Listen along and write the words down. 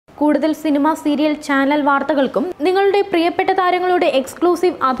കൂടുതൽ cinema, serial, channel വാർത്തകൾക്കും നിങ്ങളുടെ പ്രിയപ്പെട്ട താരങ്ങളുടെ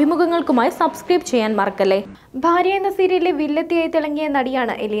എക്സ്ക്ലൂസീവ് അഭിമുഖങ്ങൾക്കുമായി സബ്സ്ക്രൈബ് ചെയ്യാൻ മറക്കല്ലേ. ഭാര്യ എന്ന സീരിയലിലെ വില്ലത്തിയായി തിളങ്ങിയ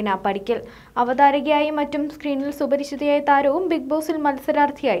നടിയാണ് എലീന പടിക്കൽ. അവതാരകയായും മറ്റും സ്ക്രീനിൽ സുപരിചിതയായ താരവും ബിഗ് ബോസിൽ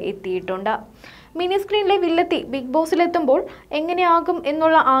മത്സരാർത്ഥിയായി എത്തിയിട്ടുണ്ട്. മിനി സ്ക്രീനിലെ വില്ലത്തി ബിഗ് ബോസിലെത്തുമ്പോൾ എങ്ങനെയാകും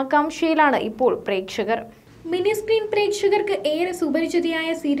എന്നുള്ള ആകാംക്ഷയിലാണ് ഇപ്പോൾ പ്രേക്ഷകർ. മിനി സ്ക്രീൻ പ്രേക്ഷകർക്ക് ഏറെ സുപരിചിതയായ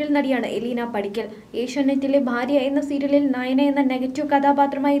സീരിയൽ നടിയാണ് എലീന പടിക്കൽ. ഏഷ്യാനെറ്റിലെ ഭാര്യ എന്ന സീരിയലിൽ നയന എന്ന നെഗറ്റീവ്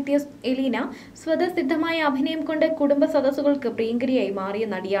കഥാപാത്രമായി എത്തിയ എലീന സ്വതസിദ്ധമായ അഭിനയം കൊണ്ട് കുടുംബ സദസ്സുകൾക്ക് പ്രിയങ്കരിയായി മാറിയ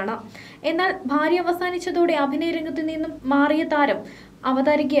നടിയാണ്. എന്നാൽ ഭാര്യ അവസാനിച്ചതോടെ അഭിനയ രംഗത്തു നിന്നും മാറിയ താരം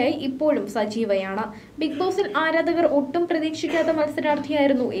അവതാരകയായി ഇപ്പോഴും സജീവയാണ്. ബിഗ് ബോസിൽ ആരാധകർ ഒട്ടും പ്രതീക്ഷിക്കാത്ത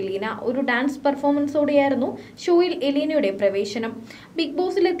മത്സരാർത്ഥിയായിരുന്നു എലീന. ഒരു ഡാൻസ് പെർഫോമൻസോടെയായിരുന്നു ഷോയിൽ എലീനയുടെ പ്രവേശനം. ബിഗ്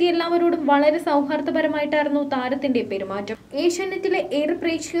ബോസിലെത്തിയ എല്ലാവരോടും വളരെ സൗഹാർദ്ദപരമായിട്ടായിരുന്നു താരത്തിന്റെ പെരുമാറ്റം. ഏഷ്യാനെറ്റിലെ ഏറെ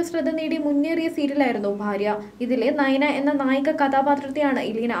പ്രേക്ഷക ശ്രദ്ധ നേടിയ മുന്നേറിയ സീരിയലായിരുന്നു ഭാര്യ. ഇതിലെ നയന എന്ന നായിക കഥാപാത്രത്തെയാണ്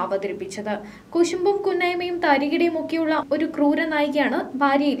എലീന അവതരിപ്പിച്ചത്. കുശുമ്പും കുന്നായ്മയും തരികിടയും ഒക്കെയുള്ള ഒരു ക്രൂര നായികയാണ്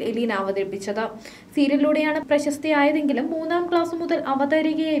ഭാര്യയിൽ എലീന അവതരിപ്പിച്ചത്. സീരിയലിലൂടെയാണ് പ്രശസ്തിയായതെങ്കിലും 3ാം ക്ലാസ് മുതൽ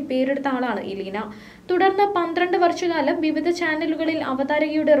അവതാരകയായി പേരെടുത്ത ആളാണ് എലീന. തുടർന്ന് 12 വർഷക്കാലം വിവിധ ചാനലുകളിൽ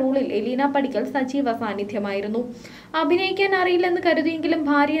അവതാരകയുടെ റോളിൽ എലീന പടിക്കൽ സജീവ സാന്നിധ്യമായിരുന്നു. അഭിനയിക്കാൻ അറിയില്ലെന്ന് കരുതിയെങ്കിലും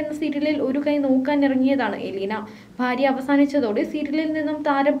ഭാര്യ എന്ന സീരിയലിൽ ഒരു കൈ നോക്കാൻ ഇറങ്ങിയതാണ് എലീന. ഭാര്യ അവസാനിച്ചതോടെ സീരിയലിൽ നിന്നും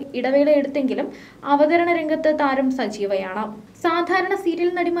താരം ഇടവേള എടുത്തെങ്കിലും അവതരണ രംഗത്ത് താരം സജീവയാണ്. സാധാരണ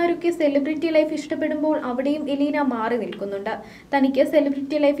സീരിയൽ നടിമാരൊക്കെ സെലിബ്രിറ്റി ലൈഫ് ഇഷ്ടപ്പെടുമ്പോൾ അവിടെയും എലീന മാറി നിൽക്കുന്നുണ്ട്. തനിക്ക്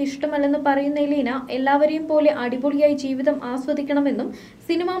സെലിബ്രിറ്റി ലൈഫ് ഇഷ്ടമല്ലെന്ന് പറയുന്ന എലീന എല്ലാവരെയും പോലെ അടിപൊളിയായി ജീവിതം ആസ്വദിക്കണമെന്നും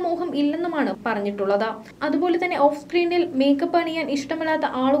സിനിമാ മോഹം ഇല്ലെന്നുമാണ് പറഞ്ഞിട്ടുള്ളത്. അതുപോലെ തന്നെ ഓഫ് സ്ക്രീനിൽ മേക്കപ്പ് അണിയാൻ ഇഷ്ടമില്ലാത്ത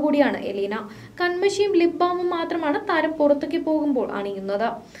ആളുകൂടിയാണ് എലീന. കൺമഷിയും ലിപ് ബാമും മാത്രമാണ് താരം പുറത്തേക്ക് പോകുമ്പോൾ അണിയുന്നത്.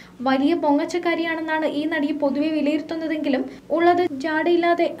 വലിയ പൊങ്ങച്ചക്കാരിയാണെന്നാണ് ഈ നടിയെ പൊതുവെ വിലയിരുത്തുന്നതെങ്കിലും ഉള്ളത്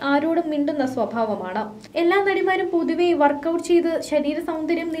ജാടയില്ലാതെ ആരോടും മിണ്ടുന്ന സ്വഭാവമാണ്. എല്ലാ നടിമാരും പൊതുവെ വർക്കൗട്ട് ചെയ്ത് ശരീര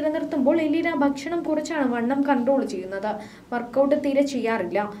സൗന്ദര്യം നിലനിർത്തുമ്പോൾ എലീന ഭക്ഷണം കുറച്ചാണ് വണ്ണം കൺട്രോൾ ചെയ്യുന്നത്. വർക്കൗട്ട് തീരെ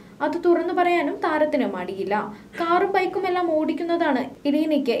ചെയ്യാറില്ല. അത് തുറന്നു പറയാനും താരത്തിന് മടിയില്ല. കാറും ബൈക്കും എല്ലാം ഓടിക്കുന്നതാണ്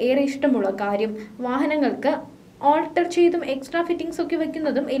എലീനയ്ക്ക് ഏറെ ഇഷ്ടമുള്ള കാര്യം. വാഹനങ്ങൾക്ക് ഓൾട്ടർ ചെയ്തും എക്സ്ട്രാ ഫിറ്റിംഗ്സ് ഒക്കെ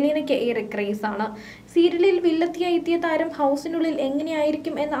വെക്കുന്നതും എലീനയ്ക്ക് ഏറെ ക്രേസ് ആണ്. സീരിയലിൽ വില്ലത്തിയായി എത്തിയ താരം ഹൗസിനുള്ളിൽ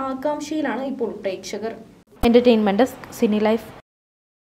എങ്ങനെയായിരിക്കും എന്ന ആകാംക്ഷയിലാണ് ഇപ്പോൾ പ്രേക്ഷകർ. Entertainment desk, Sini life.